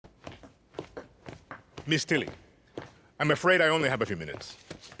Miss Tilly, I'm afraid I only have a few minutes.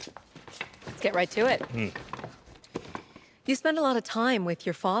 Let's get right to it. You spend a lot of time with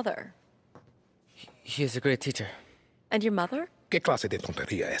your father. He is a great teacher. And your mother? ¿Qué clase de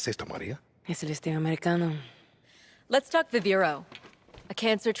tontería es esta, María? Es el estilo americano. Let's talk Viviro, a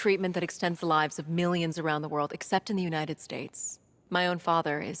cancer treatment that extends the lives of millions around the world, except in the United States. My own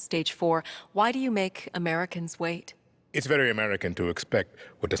father is stage 4. Why do you make Americans wait? It's very American to expect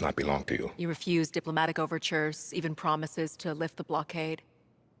what does not belong to you. You refuse diplomatic overtures, even promises to lift the blockade.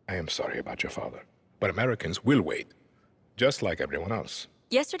 I am sorry about your father, but Americans will wait, just like everyone else.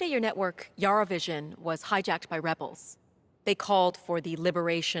 Yesterday, your network, Yarovision, was hijacked by rebels. They called for the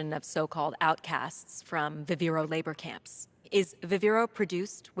liberation of so-called outcasts from Viviro labor camps. Is Viviro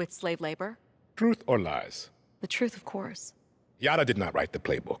produced with slave labor? Truth or lies? The truth, of course. Yara did not write the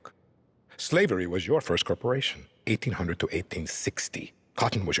playbook. Slavery was your first corporation, 1800 to 1860.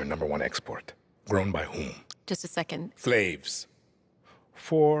 Cotton was your #1 export. Grown by whom? Just a second. Slaves.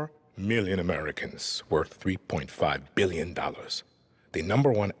 4 million Americans, worth $3.5 billion. The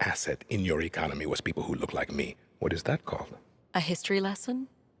 #1 asset in your economy was people who look like me. What is that called? A history lesson?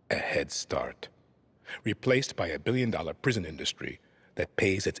 A head start. Replaced by a billion-dollar prison industry that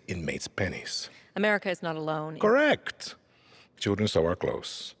pays its inmates pennies. America is not alone. Correct. Children sew our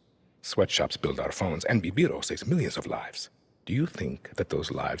clothes. Sweatshops build our phones, and Viviro saves millions of lives. Do you think that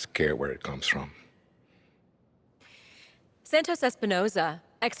those lives care where it comes from? Santos Espinosa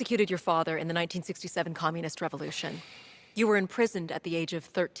executed your father in the 1967 Communist Revolution. You were imprisoned at the age of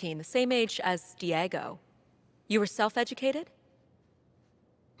 13, the same age as Diego. You were self-educated?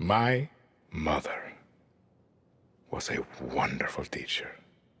 My mother was a wonderful teacher.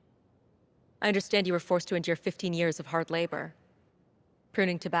 I understand you were forced to endure 15 years of hard labor.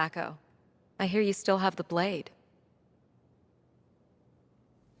 Pruning tobacco. I hear you still have the blade.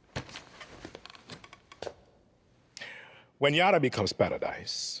 When Yara becomes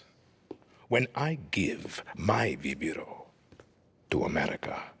paradise, when I give my Viviro to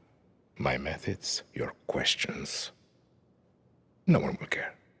America, my methods, your questions, no one will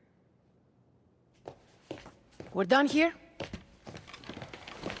care. We're done here?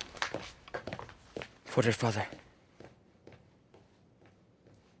 For your father.